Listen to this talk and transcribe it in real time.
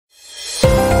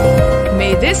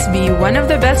this be one of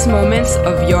the best moments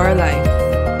of your life?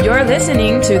 You're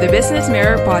listening to the Business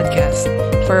Mirror Podcast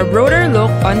for a broader look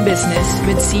on business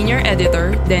with Senior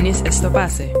Editor Dennis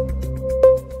Estopase.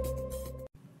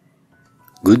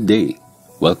 Good day.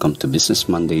 Welcome to Business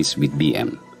Mondays with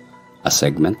BM, a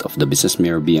segment of the Business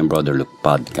Mirror BM Broader Look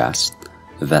podcast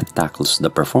that tackles the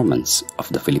performance of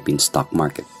the Philippine stock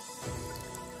market.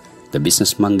 The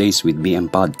Business Mondays with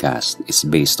BM podcast is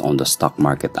based on the stock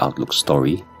market outlook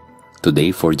story,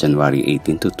 today for January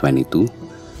 18 to 22,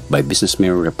 by Business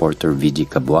Mirror reporter VG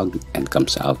Kabuag and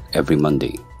comes out every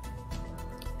Monday.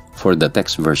 For the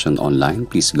text version online,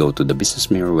 please go to the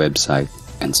Business Mirror website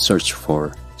and search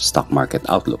for Stock Market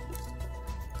Outlook.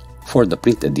 For the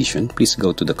print edition, please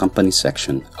go to the company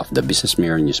section of the Business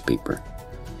Mirror newspaper.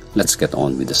 Let's get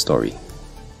on with the story.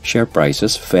 Share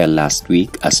prices fell last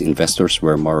week as investors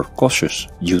were more cautious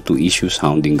due to issues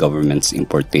hounding government's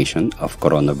importation of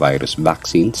coronavirus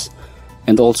vaccines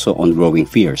and also on growing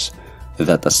fears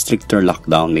that a stricter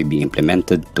lockdown may be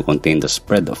implemented to contain the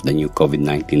spread of the new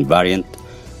COVID-19 variant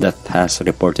that has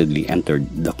reportedly entered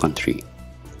the country.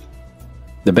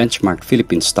 The benchmark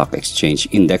Philippine Stock Exchange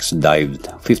Index dived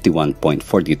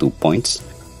 51.42 points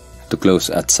to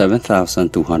close at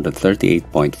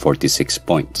 7,238.46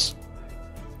 points.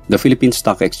 The Philippine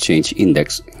Stock Exchange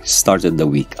Index started the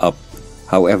week up.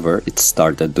 However, it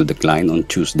started to decline on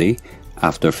Tuesday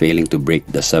after failing to break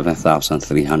the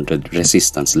 7,300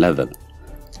 resistance level.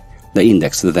 The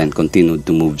index then continued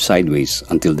to move sideways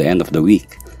until the end of the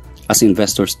week, as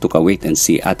investors took a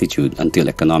wait-and-see attitude until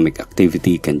economic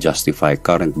activity can justify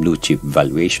current blue-chip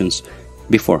valuations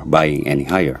before buying any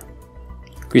higher.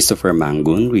 Christopher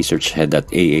Mangun, research head at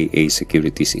AAA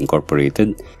Securities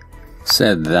Incorporated,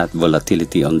 said that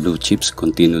volatility on blue chips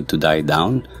continued to die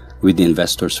down, with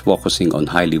investors focusing on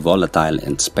highly volatile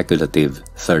and speculative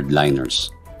third-liners.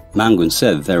 Mangun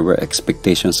said there were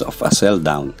expectations of a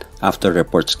sell-down after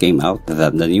reports came out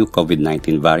that the new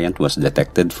COVID-19 variant was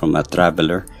detected from a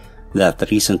traveler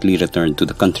that recently returned to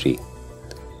the country.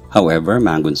 However,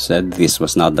 Mangun said this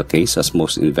was not the case as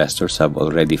most investors have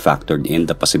already factored in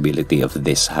the possibility of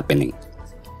this happening.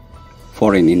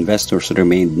 Foreign investors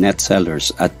remained net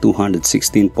sellers at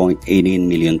 216.18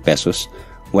 million pesos,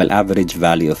 while average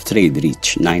value of trade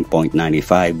reached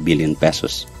 9.95 billion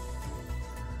pesos.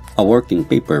 A working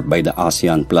paper by the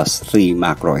ASEAN Plus 3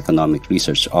 Macroeconomic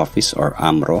Research Office, or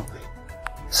AMRO,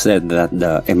 said that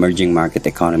the emerging market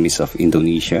economies of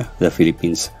Indonesia, the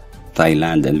Philippines,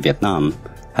 Thailand, and Vietnam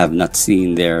have not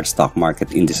seen their stock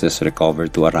market indices recover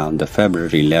to around the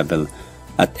February level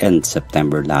at end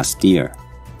September last year.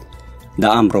 The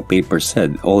AMRO paper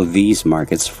said all these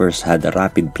markets first had a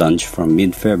rapid plunge from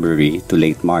mid-February to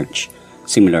late March,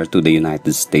 similar to the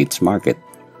United States market.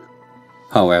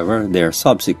 However, their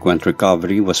subsequent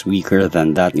recovery was weaker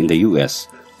than that in the US,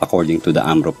 according to the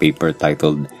AMRO paper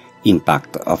titled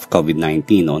Impact of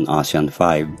COVID-19 on ASEAN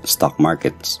 5 Stock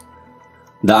Markets.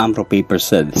 The AMRO paper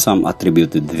said some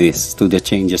attributed this to the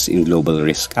changes in global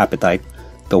risk appetite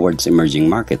towards emerging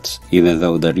markets, even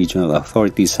though the regional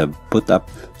authorities have put up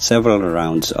several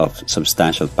rounds of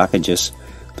substantial packages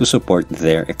to support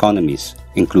their economies,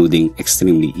 including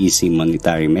extremely easy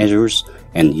monetary measures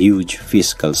and huge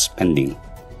fiscal spending.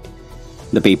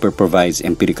 The paper provides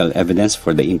empirical evidence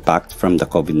for the impact from the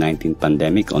COVID-19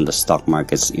 pandemic on the stock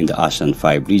markets in the ASEAN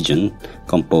 5 region,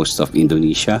 composed of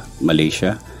Indonesia,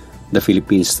 Malaysia, the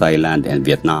Philippines, Thailand, and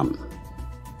Vietnam.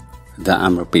 The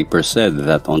AMRO paper said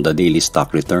that on the daily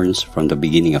stock returns from the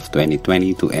beginning of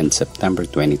 2020 to end September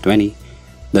 2020,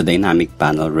 the dynamic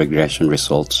panel regression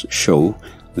results show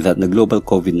that the global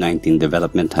COVID-19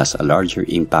 development has a larger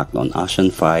impact on ASEAN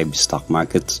 5 stock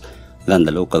markets than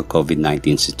the local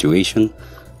COVID-19 situation,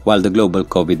 while the global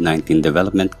COVID-19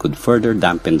 development could further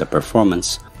dampen the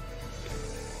performance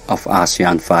of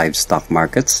ASEAN 5 stock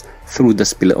markets through the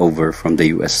spillover from the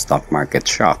US stock market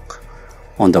shock.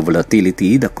 On the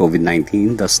volatility, the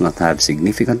COVID-19 does not have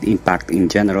significant impact in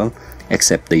general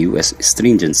except the US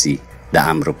stringency, the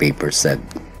AMRO paper said.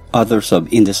 Other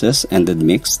sub-indices ended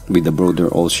mixed, with the broader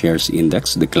all-shares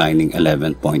index declining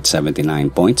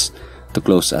 11.79 points to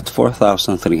close at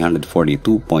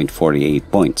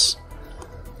 4,342.48 points.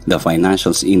 The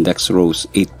financials index rose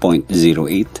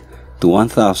 8.08 to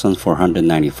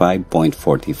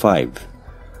 1,495.45.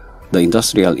 The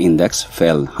industrial index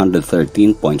fell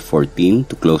 113.14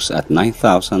 to close at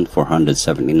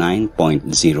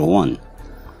 9,479.01.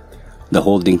 The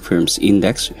holding firms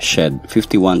index shed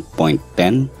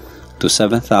 51.10 to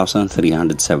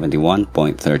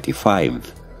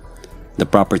 7,371.35. The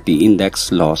property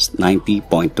index lost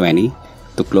 90.20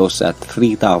 to close at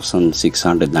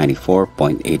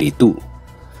 3,694.82.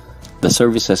 The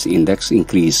services index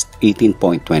increased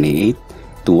 18.28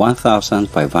 to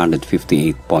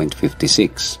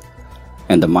 1,558.56,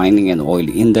 and the mining and oil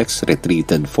index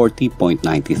retreated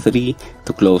 40.93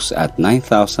 to close at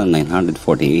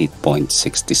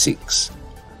 9,948.66.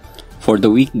 For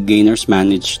the week, gainers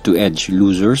managed to edge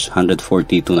losers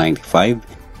 140 to 95,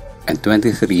 and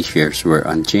 23 shares were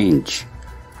unchanged.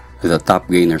 The top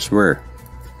gainers were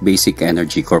Basic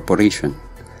Energy Corporation,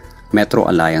 Metro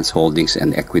Alliance Holdings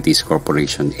and Equities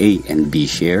Corporation A and B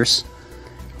shares,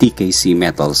 TKC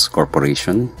Metals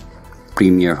Corporation,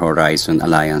 Premier Horizon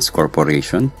Alliance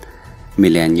Corporation,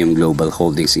 Millennium Global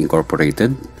Holdings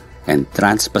Incorporated, and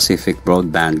Trans-Pacific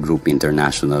Broadband Group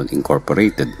International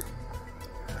Incorporated.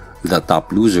 The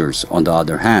top losers, on the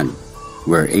other hand,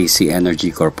 were AC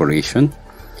Energy Corporation,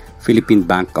 Philippine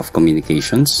Bank of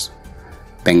Communications,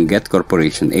 Benguet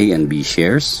Corporation A and B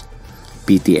shares,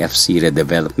 PTFC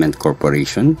Redevelopment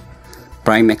Corporation,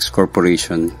 Primex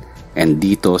Corporation, and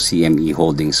Dito CME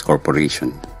Holdings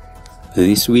Corporation.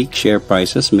 This week, share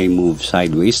prices may move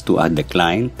sideways to a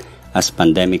decline as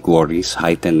pandemic worries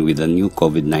heighten with a new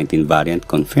COVID-19 variant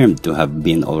confirmed to have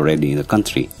been already in the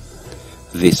country.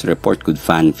 This report could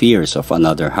fan fears of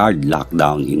another hard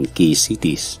lockdown in key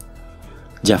cities.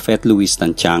 Jafet Luis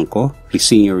Tanchanco,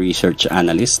 Senior Research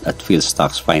Analyst at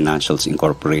Philstocks Financials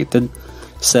Incorporated,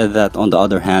 said that on the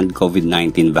other hand,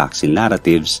 COVID-19 vaccine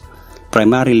narratives,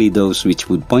 primarily those which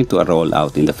would point to a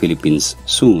rollout in the Philippines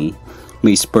soon,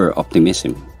 may spur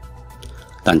optimism.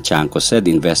 Tanchanco said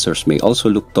investors may also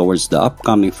look towards the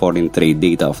upcoming foreign trade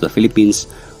data of the Philippines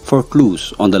for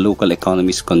clues on the local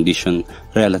economy's condition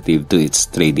relative to its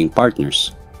trading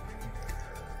partners.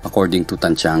 According to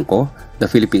Tanchanco, the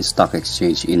Philippine Stock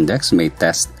Exchange Index may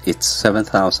test its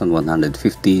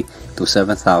 7,150 to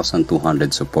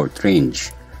 7,200 support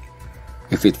range.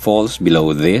 If it falls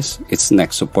below this, its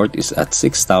next support is at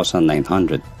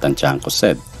 6,900, Tanchanco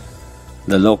said.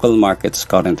 The local market's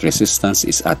current resistance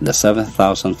is at the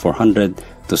 7,400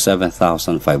 to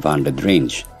 7,500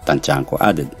 range, Tanchanco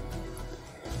added.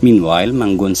 Meanwhile,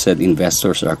 Mangun said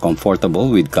investors are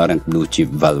comfortable with current blue-chip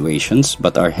valuations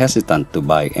but are hesitant to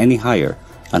buy any higher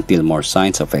until more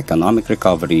signs of economic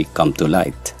recovery come to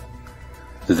light.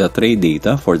 The trade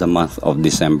data for the month of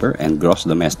December and gross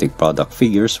domestic product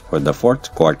figures for the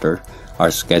fourth quarter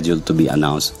are scheduled to be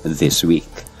announced this week.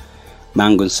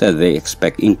 Mangun said they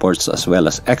expect imports as well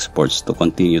as exports to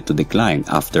continue to decline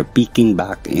after peaking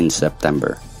back in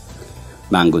September.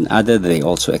 Mangun added they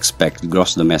also expect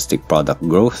gross domestic product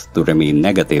growth to remain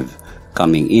negative,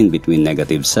 coming in between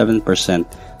negative 7%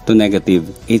 to negative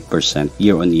 8%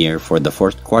 year-on-year for the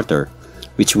fourth quarter,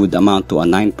 which would amount to a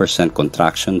 9%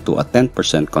 contraction to a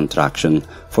 10% contraction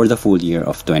for the full year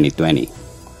of 2020.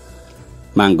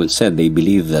 Mangun said they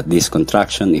believe that this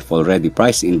contraction, if already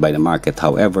priced in by the market,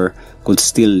 however, could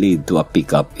still lead to a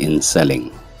pickup in selling.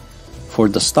 For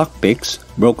the stock picks,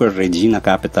 broker Regina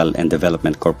Capital and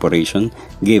Development Corporation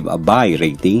gave a buy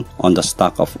rating on the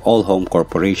stock of All Home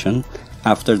Corporation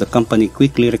after the company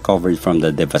quickly recovered from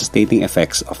the devastating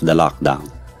effects of the lockdown.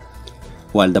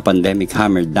 While the pandemic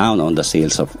hammered down on the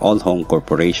sales of All Home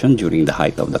Corporation during the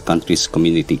height of the country's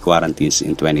community quarantines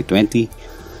in 2020,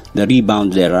 the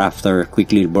rebound thereafter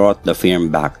quickly brought the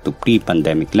firm back to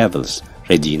pre-pandemic levels,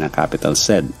 Regina Capital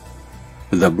said.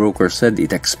 The broker said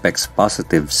it expects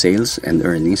positive sales and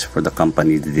earnings for the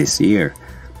company this year,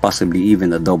 possibly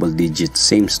even a double-digit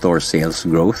same-store sales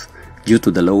growth due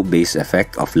to the low base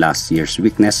effect of last year's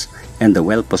weakness and the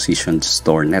well-positioned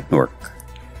store network.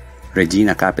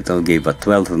 Regina Capital gave a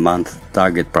 12-month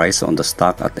target price on the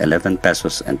stock at 11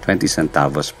 pesos and 20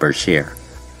 centavos per share.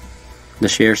 The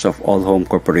shares of All Home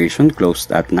Corporation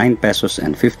closed at 9 pesos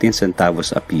and 15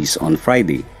 centavos apiece on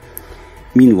Friday.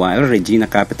 Meanwhile, Regina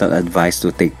Capital advised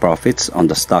to take profits on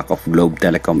the stock of Globe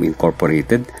Telecom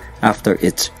Incorporated after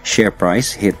its share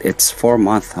price hit its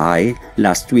 4-month high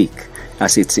last week,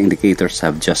 as its indicators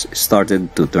have just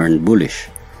started to turn bullish.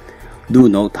 Do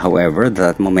note, however,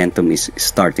 that momentum is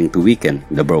starting to weaken,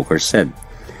 the broker said.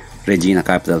 Regina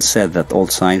Capital said that all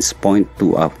signs point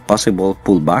to a possible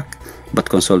pullback, but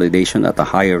consolidation at a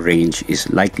higher range is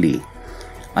likely.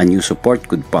 A new support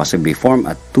could possibly form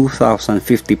at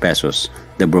 2,050 pesos,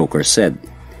 the broker said.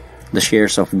 The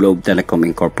shares of Globe Telecom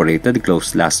Incorporated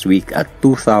closed last week at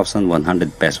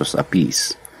 2,100 pesos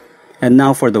apiece. And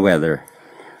now for the weather.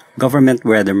 Government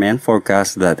weathermen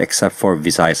forecast that except for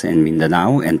Visayas and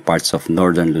Mindanao and parts of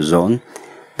northern Luzon,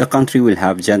 the country will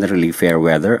have generally fair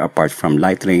weather apart from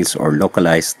light rains or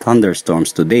localized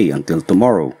thunderstorms today until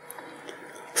tomorrow.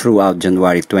 Throughout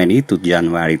January 20 to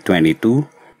January 22,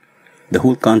 the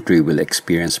whole country will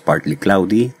experience partly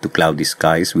cloudy to cloudy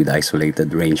skies with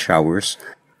isolated rain showers,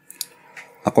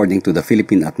 according to the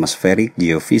Philippine Atmospheric,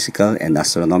 Geophysical, and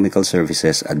Astronomical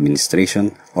Services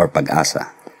Administration or PAGASA.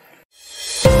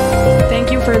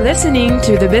 Thank you for listening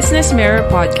to the Business Mirror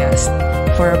podcast.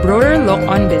 For a broader look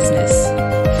on business,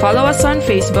 follow us on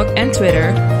Facebook and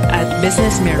Twitter at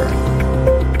Business Mirror.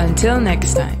 Until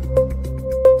next time.